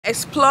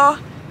explore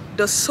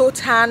the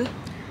Sultan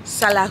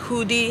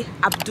Salahuddin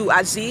Abdul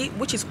Aziz,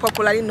 which is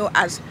popularly known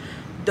as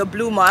the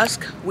Blue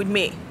Mosque, with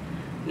me.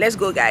 Let's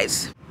go,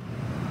 guys.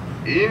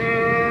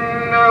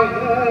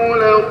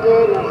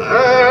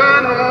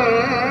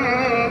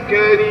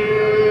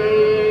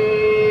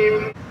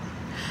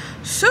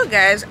 So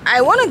guys,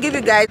 I want to give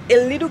you guys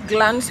a little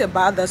glance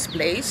about this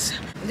place.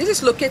 This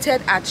is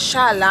located at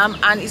Shah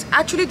and is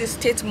actually the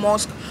state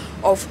mosque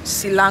of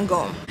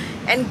Selangor.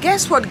 And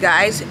guess what,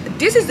 guys?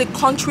 This is the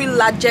country's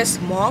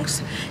largest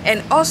mosque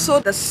and also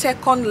the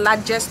second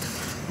largest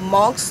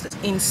mosque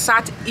in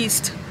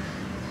Southeast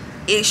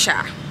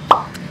Asia.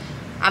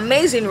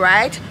 Amazing,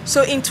 right?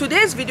 So in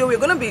today's video, we're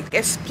going to be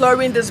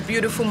exploring this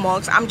beautiful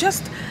mosque. I'm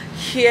just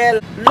here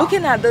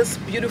looking at this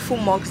beautiful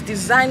mosque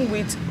designed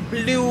with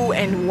blue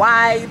and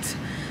white.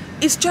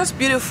 It's just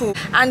beautiful,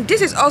 and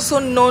this is also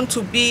known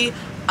to be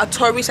a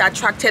tourist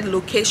attracted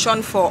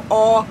location for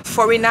all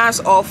foreigners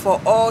or for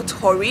all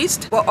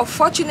tourists. But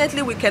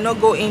unfortunately, we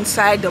cannot go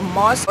inside the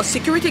mosque. A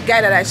security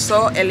guy that I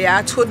saw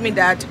earlier told me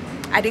that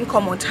I didn't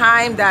come on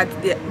time, that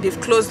they've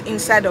closed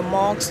inside the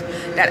mosque,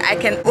 that I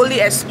can only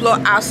explore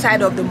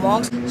outside of the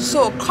mosque.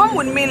 So come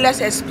with me, let's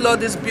explore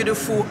this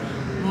beautiful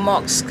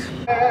mosque.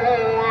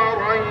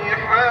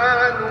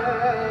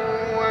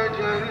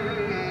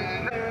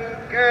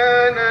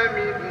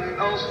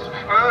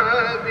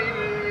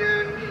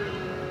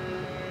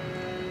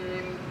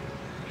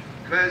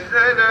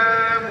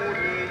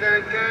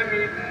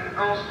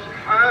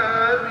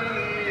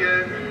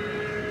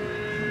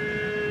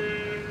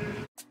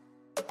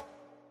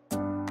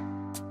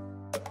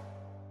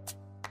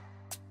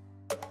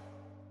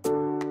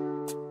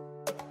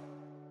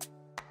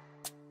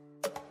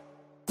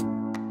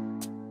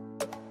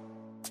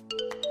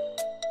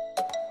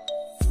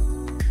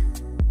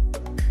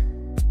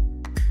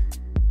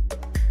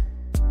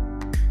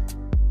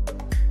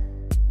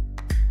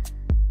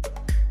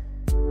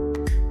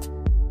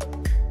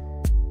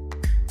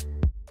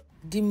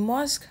 The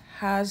mosque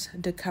has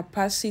the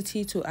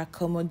capacity to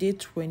accommodate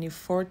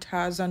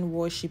 24,000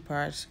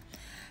 worshippers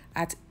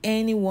at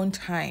any one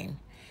time,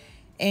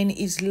 and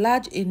is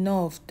large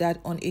enough that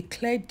on a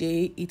clear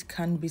day it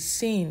can be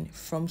seen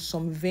from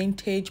some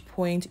vantage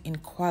point in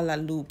Kuala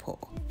Lumpur.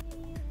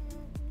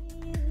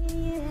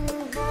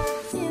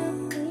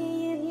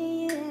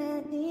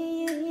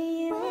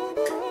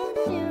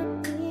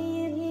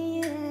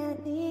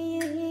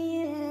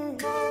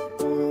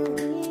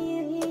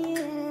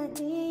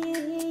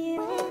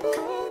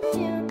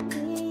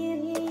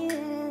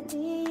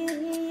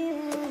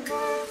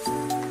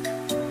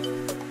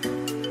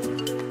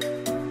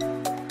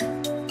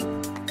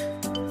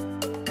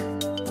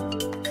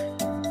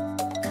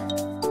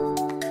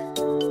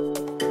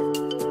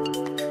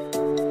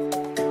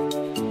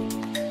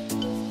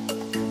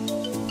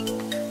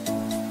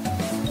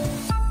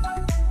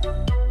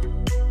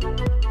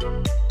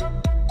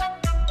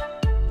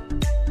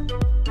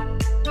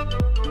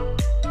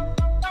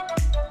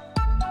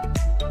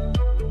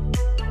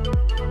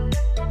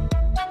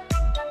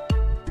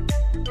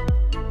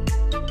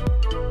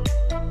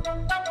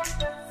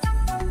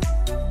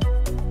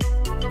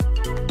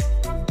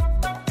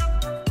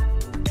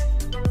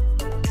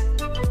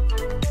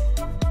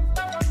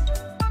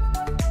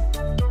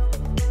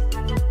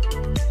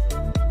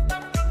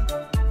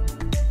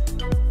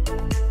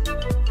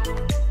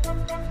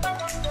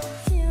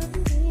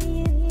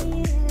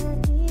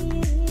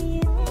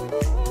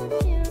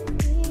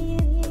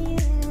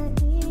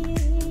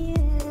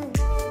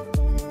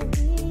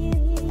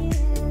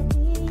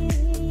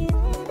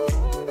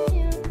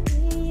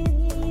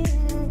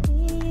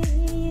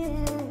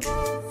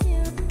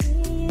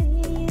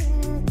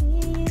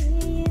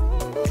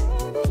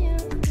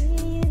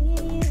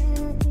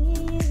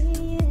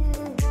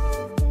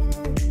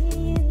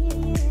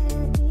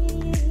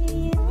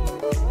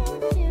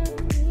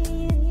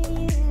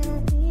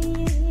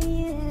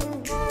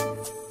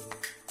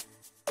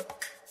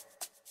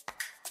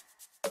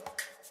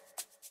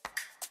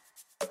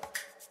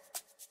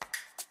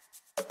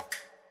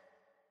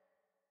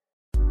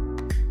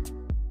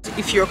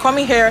 If you're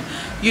coming here,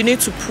 you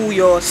need to pull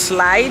your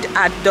slide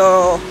at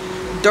the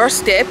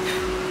doorstep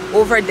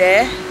over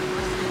there,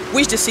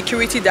 which the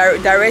security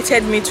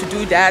directed me to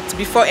do that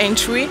before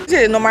entry. This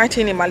is a normal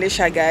thing in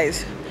Malaysia,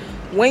 guys.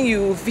 When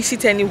you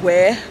visit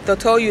anywhere, they'll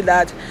tell you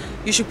that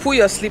you should pull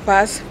your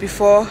slippers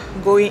before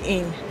going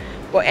in.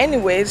 But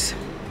anyways,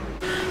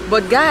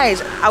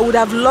 guys, I would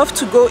have loved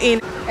to go in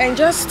and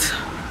just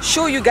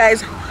show you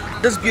guys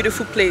this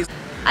beautiful place.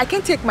 I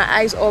can't take my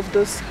eyes off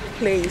this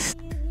place.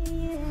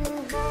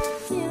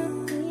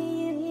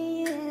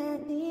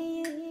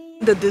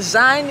 The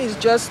design is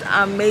just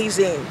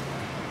amazing.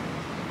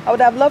 I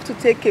would have loved to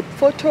take a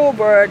photo,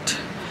 but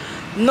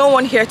no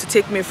one here to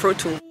take me a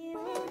photo.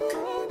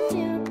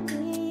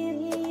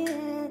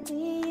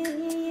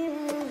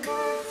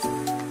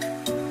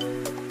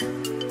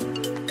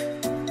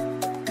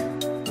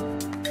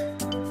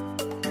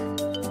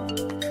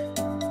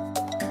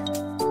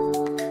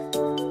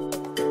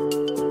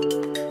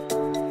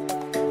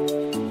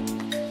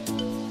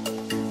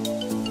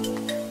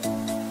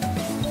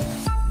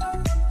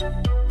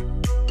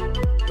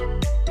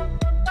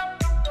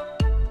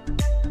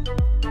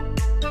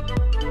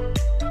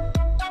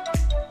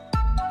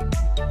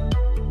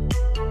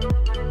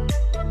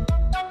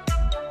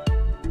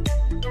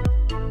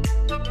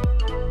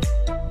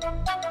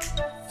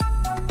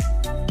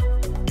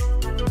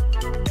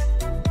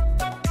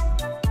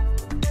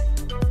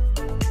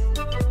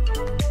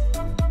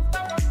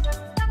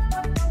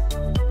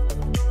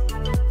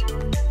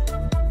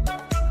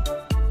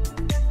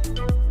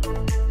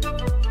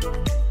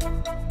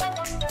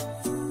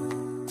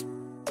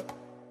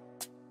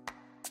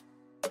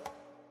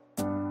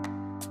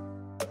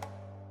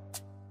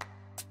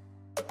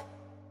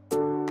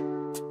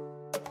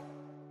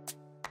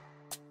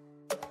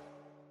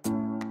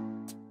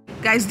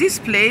 Guys, this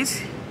place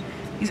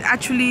is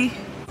actually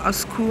a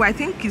school. I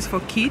think it's for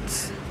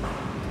kids.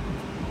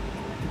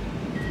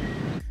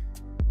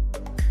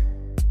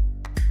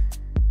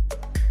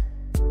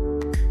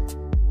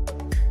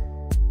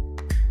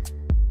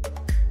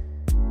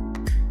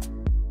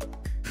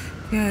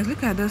 Guys,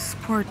 look at the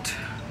sport.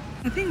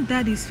 I think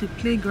that is the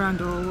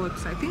playground or what?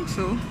 I think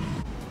so.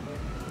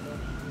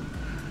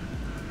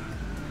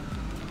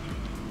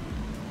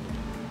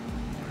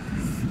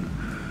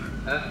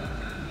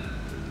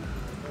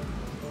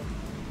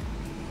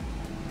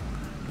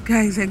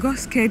 Guys, I got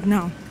scared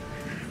now.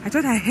 I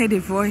thought I heard a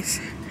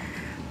voice.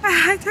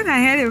 I thought I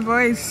heard a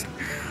voice.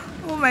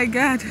 Oh my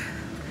God.